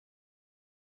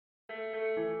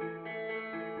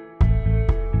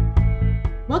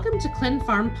Welcome to Clin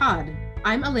Farm Pod.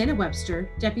 I'm Elena Webster,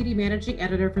 Deputy Managing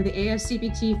Editor for the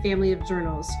ASCPT family of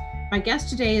journals. My guest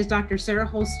today is Dr. Sarah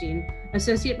Holstein,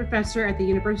 Associate Professor at the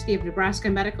University of Nebraska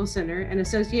Medical Center and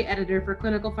Associate Editor for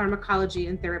Clinical Pharmacology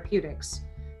and Therapeutics.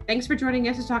 Thanks for joining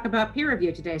us to talk about peer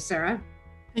review today, Sarah.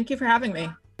 Thank you for having me.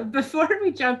 Before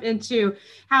we jump into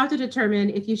how to determine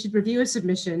if you should review a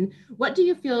submission, what do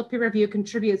you feel peer review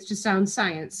contributes to sound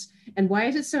science? And why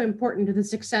is it so important to the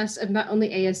success of not only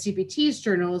ASCPT's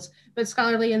journals, but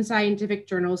scholarly and scientific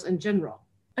journals in general?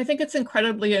 I think it's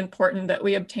incredibly important that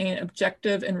we obtain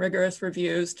objective and rigorous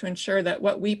reviews to ensure that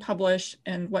what we publish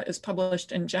and what is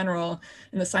published in general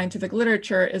in the scientific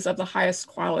literature is of the highest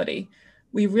quality.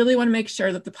 We really want to make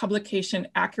sure that the publication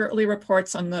accurately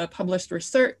reports on the published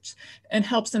research and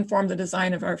helps inform the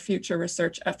design of our future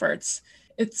research efforts.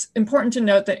 It's important to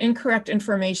note that incorrect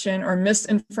information or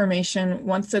misinformation,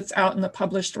 once it's out in the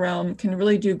published realm, can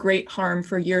really do great harm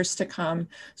for years to come.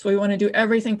 So we want to do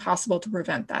everything possible to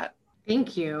prevent that.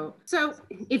 Thank you. So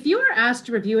if you are asked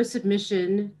to review a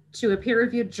submission to a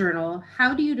peer-reviewed journal,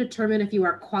 how do you determine if you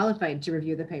are qualified to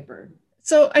review the paper?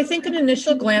 So I think an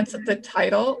initial glance at the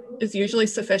title is usually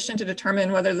sufficient to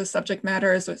determine whether the subject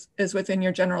matter is within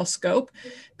your general scope,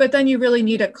 but then you really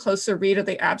need a closer read of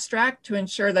the abstract to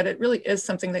ensure that it really is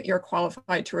something that you're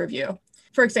qualified to review.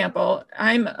 For example,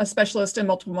 I'm a specialist in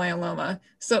multiple myeloma,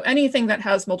 so anything that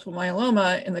has multiple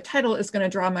myeloma in the title is going to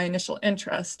draw my initial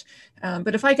interest.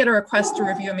 But if I get a request to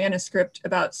review a manuscript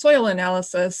about soil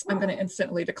analysis, I'm going to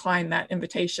instantly decline that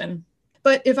invitation.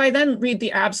 But if I then read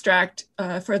the abstract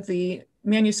for the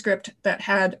manuscript that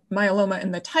had myeloma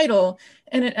in the title,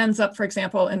 and it ends up, for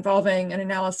example, involving an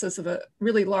analysis of a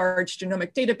really large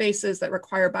genomic databases that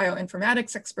require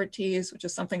bioinformatics expertise, which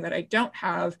is something that I don't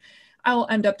have, I'll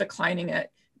end up declining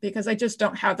it because I just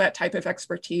don't have that type of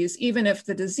expertise, even if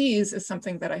the disease is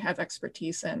something that I have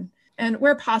expertise in. And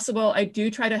where possible, I do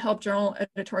try to help journal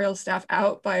editorial staff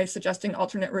out by suggesting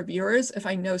alternate reviewers if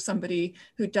I know somebody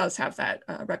who does have that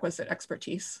requisite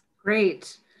expertise.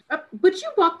 Great. Would you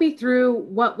walk me through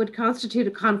what would constitute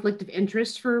a conflict of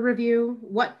interest for a review?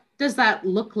 What does that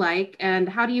look like? And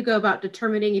how do you go about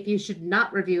determining if you should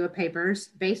not review a paper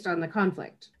based on the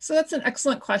conflict? So that's an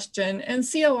excellent question. And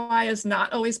COI is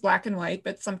not always black and white,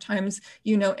 but sometimes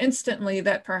you know instantly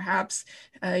that perhaps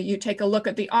you take a look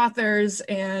at the authors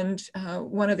and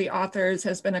one of the authors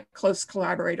has been a close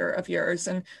collaborator of yours.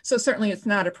 And so certainly it's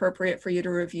not appropriate for you to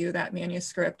review that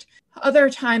manuscript. Other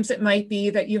times it might be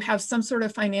that you have some sort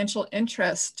of financial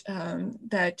interest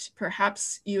that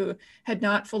perhaps you had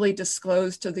not fully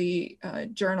disclosed to the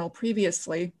journal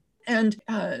previously. And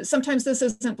sometimes this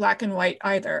isn't black and white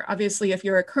either. Obviously, if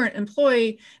you're a current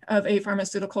employee of a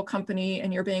pharmaceutical company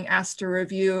and you're being asked to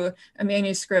review a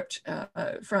manuscript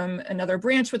from another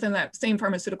branch within that same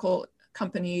pharmaceutical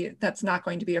company, that's not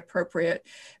going to be appropriate.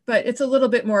 But it's a little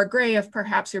bit more gray if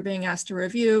perhaps you're being asked to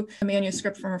review a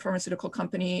manuscript from a pharmaceutical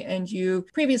company and you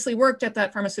previously worked at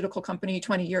that pharmaceutical company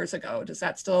 20 years ago. Does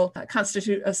that still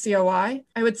constitute a COI?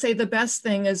 I would say the best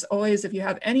thing is always, if you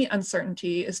have any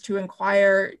uncertainty, is to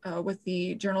inquire with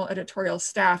the journal editorial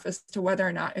staff as to whether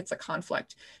or not it's a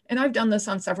conflict. And I've done this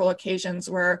on several occasions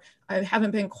where I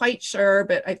haven't been quite sure,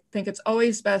 but I think it's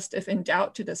always best, if in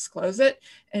doubt, to disclose it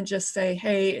and just say,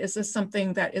 hey, is this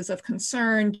something that is of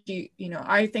concern?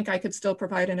 I think I could still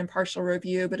provide an impartial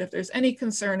review, but if there's any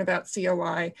concern about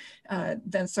COI,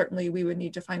 then certainly we would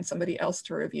need to find somebody else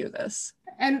to review this.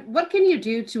 And what can you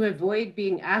do to avoid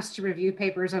being asked to review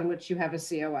papers on which you have a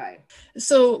COI?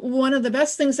 So one of the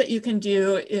best things that you can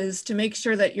do is to make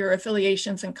sure that your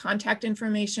affiliations and contact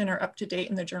information are up to date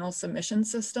in the journal submission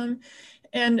system.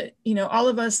 And, all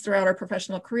of us throughout our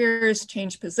professional careers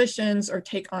change positions or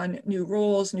take on new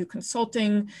roles, new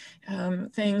consulting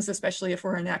things, especially if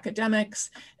we're in academics.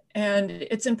 And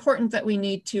it's important that we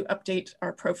need to update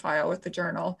our profile with the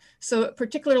journal. So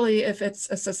particularly if it's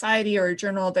a society or a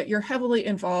journal that you're heavily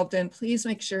involved in, please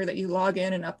make sure that you log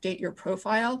in and update your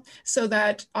profile so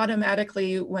that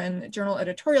automatically when journal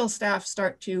editorial staff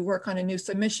start to work on a new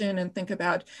submission and think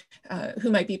about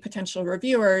who might be potential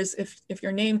reviewers, if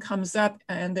your name comes up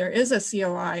and there is a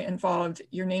COI involved,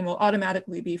 your name will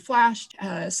automatically be flashed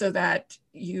so that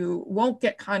you won't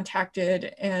get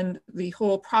contacted and the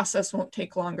whole process won't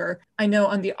take longer. I know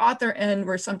on the author end,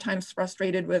 we're sometimes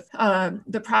frustrated with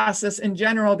the process in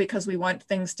general because we want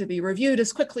things to be reviewed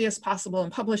as quickly as possible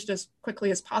and published as quickly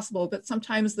as possible, but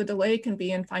sometimes the delay can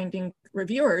be in finding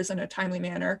reviewers in a timely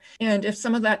manner. And if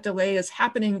some of that delay is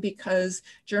happening because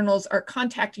journals are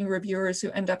contacting reviewers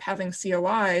who end up having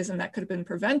COIs, and that could have been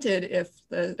prevented if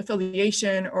the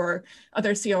affiliation or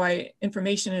other COI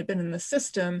information had been in the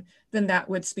system, then that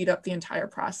would speed up the entire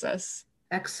process.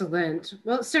 Excellent.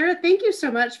 Well, Sarah, thank you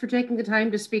so much for taking the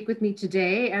time to speak with me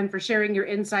today and for sharing your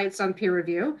insights on peer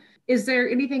review. Is there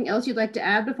anything else you'd like to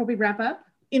add before we wrap up?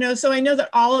 So I know that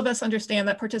all of us understand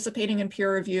that participating in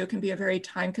peer review can be a very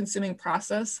time-consuming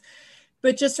process.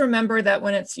 But just remember that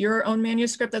when it's your own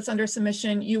manuscript that's under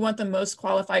submission, you want the most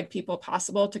qualified people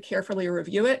possible to carefully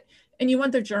review it. And you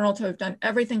want the journal to have done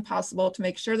everything possible to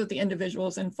make sure that the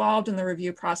individuals involved in the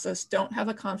review process don't have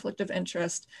a conflict of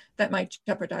interest that might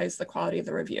jeopardize the quality of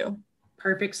the review.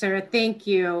 Perfect, Sarah. Thank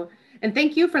you. And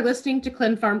thank you for listening to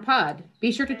ClinPharm Pod.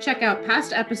 Be sure to check out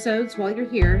past episodes while you're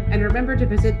here, and remember to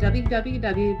visit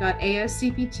www.ascpt.org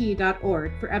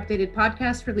for updated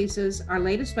podcast releases, our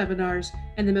latest webinars,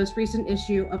 and the most recent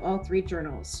issue of all 3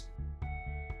 journals.